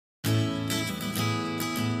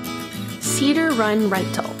Cedar Run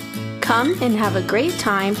Rental. Come and have a great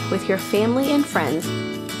time with your family and friends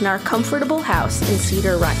in our comfortable house in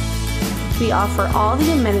Cedar Run. We offer all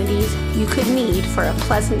the amenities you could need for a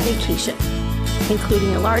pleasant vacation,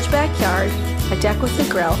 including a large backyard, a deck with a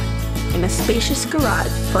grill, and a spacious garage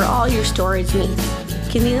for all your storage needs.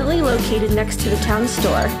 Conveniently located next to the town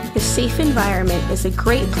store, this safe environment is a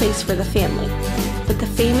great place for the family, with the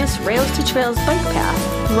famous Rails to Trails bike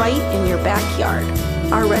path right in your backyard.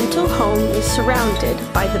 Our rental home is surrounded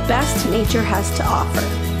by the best nature has to offer.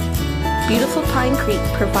 Beautiful Pine Creek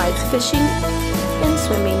provides fishing and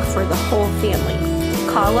swimming for the whole family.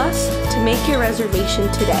 Call us to make your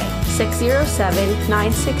reservation today,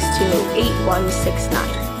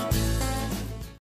 607-962-8169.